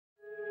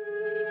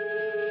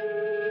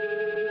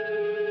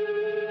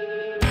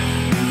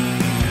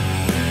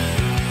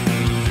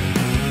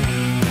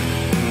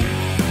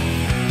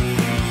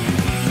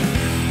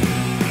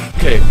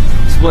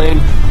explain.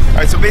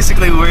 Alright, so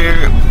basically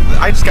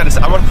I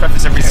want to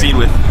preface every scene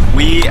with,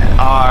 we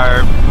are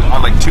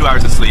on like 2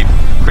 hours of sleep,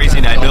 crazy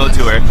night, middle of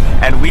tour,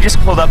 and we just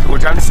pulled up, we're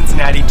driving to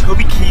Cincinnati,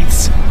 Toby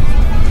Keith's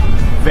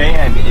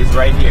van is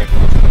right here.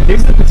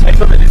 There's the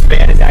potential that this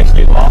van is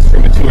actually lost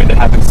from a tour that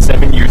happened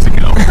 7 years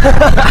ago.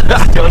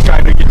 Still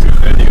trying to get to a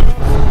venue.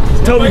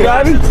 Toby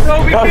driving? It's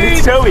Toby! Oh,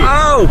 it's Toby!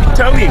 Oh!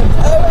 Toby!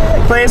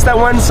 Play us that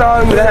one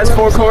song that has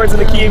 4 chords in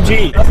the key of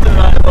G. Justin and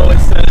I have always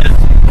said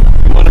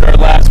one of our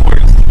last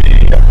words to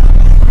be,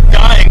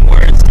 dying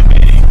words to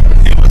be,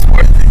 it was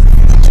worth it.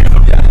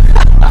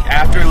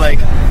 After like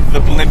the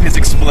blimp has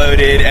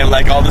exploded and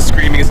like all the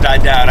screaming has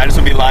died down, I just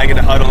want to be lying in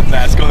a huddled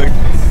mess going,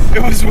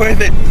 it was worth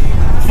it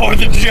for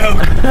the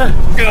joke.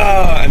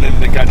 And then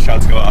the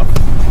gunshots go off.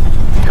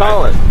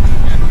 Colin,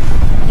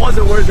 was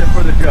it worth it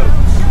for the joke?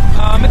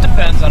 It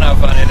depends on how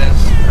funny it is.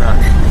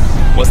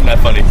 Wasn't that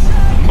funny?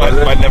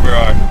 Might never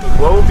are.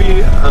 What would be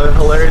a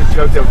hilarious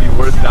joke that would be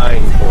worth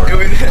dying for? It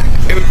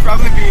would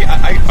probably be,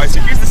 alright,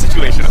 so here's the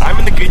situation. I'm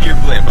in the Goodyear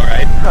blimp,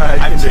 alright?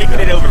 I'm taking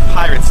it over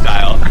pirate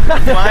style,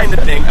 flying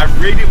the thing, I've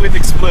rigged it with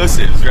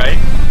explosives, right?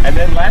 And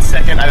then last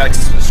second, I like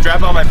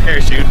strap on my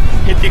parachute,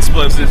 hit the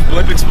explosives,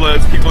 blimp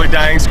explodes, people are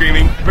dying,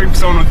 screaming, bring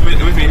someone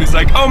with me who's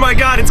like, oh my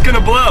god, it's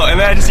gonna blow! And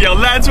then I just yell,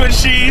 that's what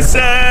she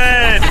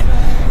said!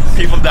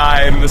 People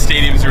die and the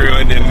stadium's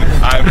ruined and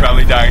I'm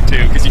probably dying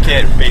too because you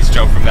can't base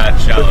jump from that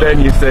shallow. But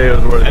then you say it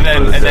was worth it.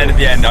 And then at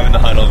the end I'm in the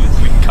huddle and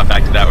we can come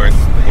back to that where it's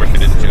worth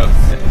it as a joke.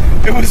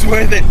 It was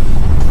worth it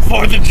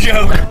for the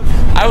joke.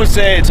 I would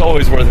say it's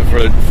always worth it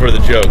for the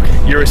joke.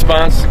 Your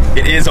response?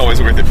 It is always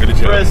worth it for the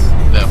joke. Chris?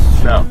 No.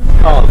 No.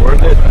 Colin,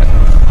 worth it?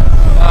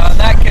 In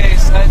that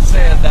case, I'd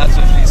say that's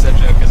what she said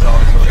joke is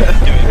always worth it.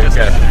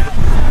 Okay.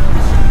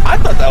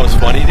 I thought that was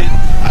funny.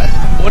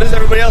 What does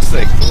everybody else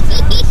think?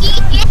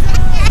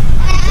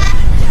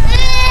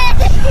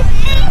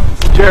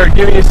 Jared,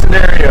 give me a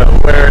scenario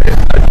where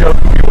a joke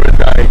would be worth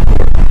dying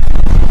for.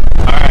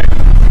 Alright.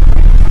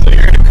 So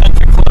you're in a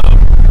country club.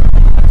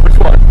 Which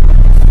one?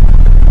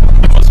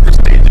 The most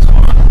prestigious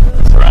one.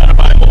 Surrounded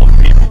by old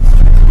people.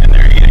 And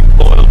they're eating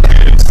boiled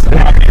goose,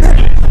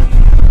 obviously.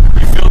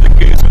 You fill the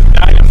goose with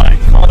dynamite,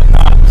 call the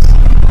cops.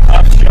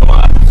 Cops show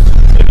up.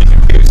 So there's a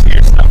goose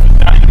here stuffed with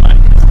dynamite.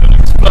 It's going to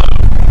explode.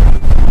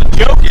 The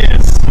joke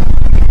is,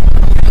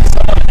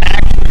 someone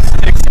actually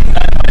sticks some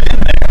dynamite in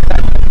there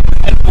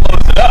and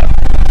blows it up.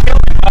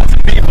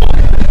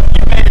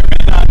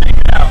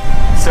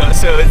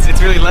 So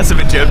it's really less of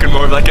a joke and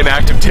more of like an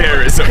act of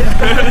terrorism.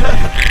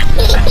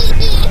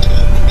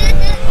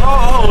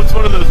 Oh, it's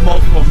one of those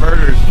multiple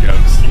murders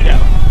jokes. Yeah.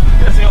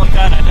 That's the only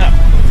kind I know.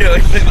 Yeah,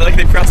 like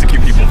they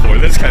prosecute people for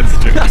those kinds of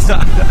jokes.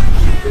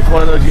 It's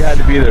one of those you had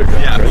to be there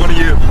jokes. Yeah, right? one of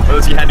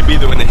those you had to be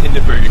there when the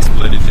Hindenburg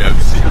exploded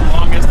jokes. The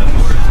longest and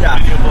worst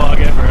video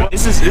blog ever.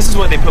 This is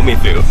what they put me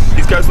through.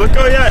 These guys are like,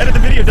 oh yeah, edit the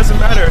video, doesn't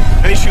matter.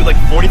 And they shoot like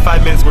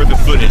 45 minutes worth of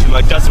footage. And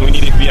like, Dustin, we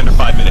need it to be under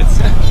 5 minutes.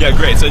 Yeah,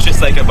 great. So it's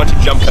just like a bunch of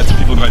jump cuts of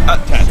people going,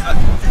 tats,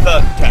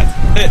 tats,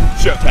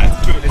 show, tats.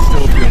 It's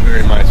still feeling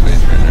very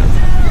MySpace right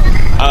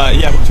now.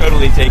 Yeah, we're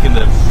totally taking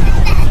the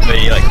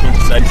like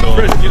quintessential.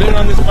 Chris, get in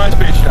on this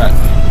MySpace shot.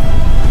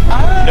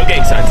 No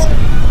gang signs.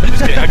 I'm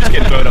just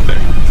getting thrown up there.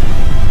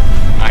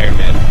 Iron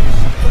Man.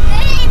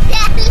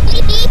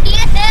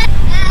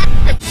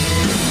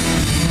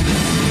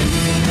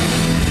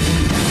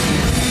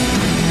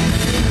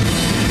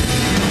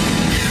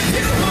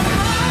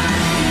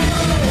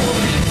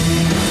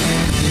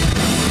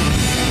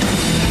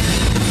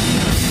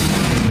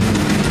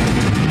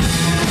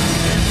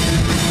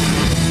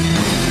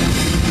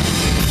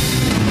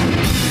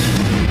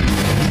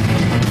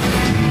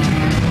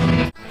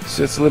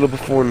 So it's a little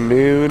before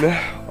noon.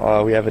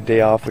 We have a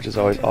day off, which is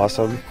always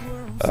awesome.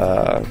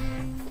 I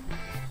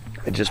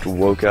just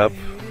woke up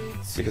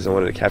because I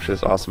wanted to capture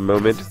this awesome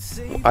moment.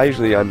 I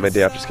usually on my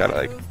day off just kind of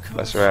like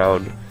mess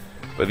around,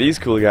 but these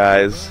cool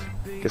guys,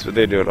 guess what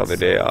they're doing on their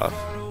day off?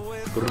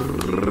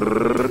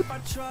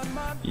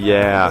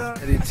 Yeah.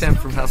 Tim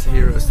from House of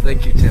Heroes.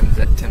 Thank you, Tim.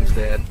 Tim's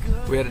dad.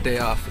 We had a day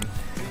off, and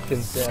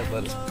Tim's dad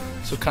let us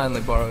so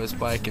kindly borrow his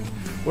bike, and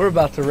we're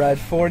about to ride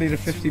 40 to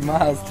 50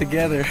 miles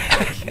together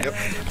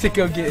to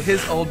go get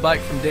his old bike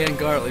from Dan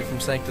Gartley from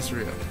Sanctus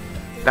Rio.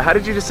 Now, how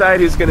did you decide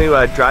he was going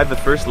to drive the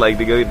first leg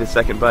to go get the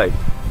second bike?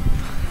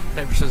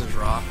 Paper, scissors,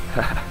 rock.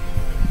 Alright,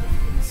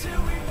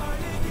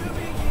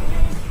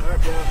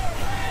 bro.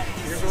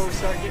 Here's where we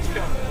start getting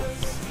comfortable.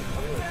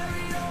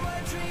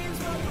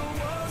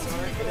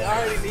 Sorry, I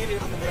already need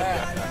it in the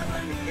back.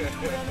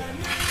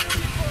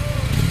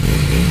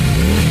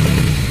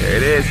 There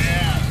it is.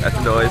 That's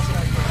the noise.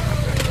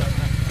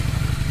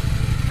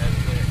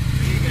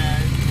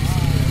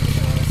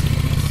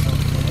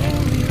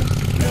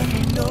 Let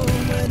me know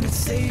when it's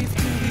safe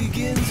to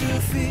begin to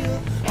feel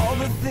all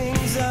the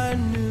things I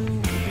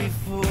knew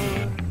before.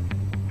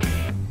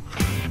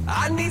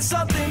 I need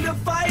something to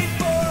fight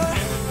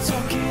for.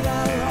 Talk it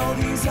out all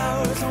these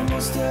hours,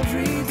 almost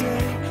every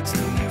day.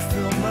 Still you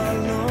fill my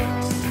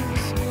lungs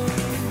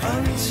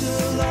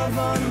until I've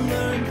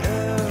unlearned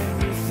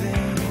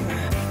everything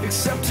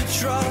except to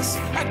trust.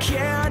 I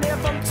can't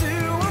if I'm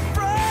too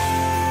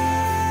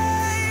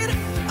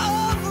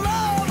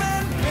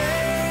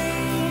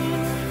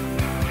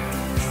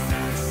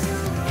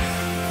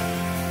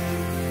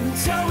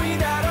tell me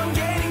that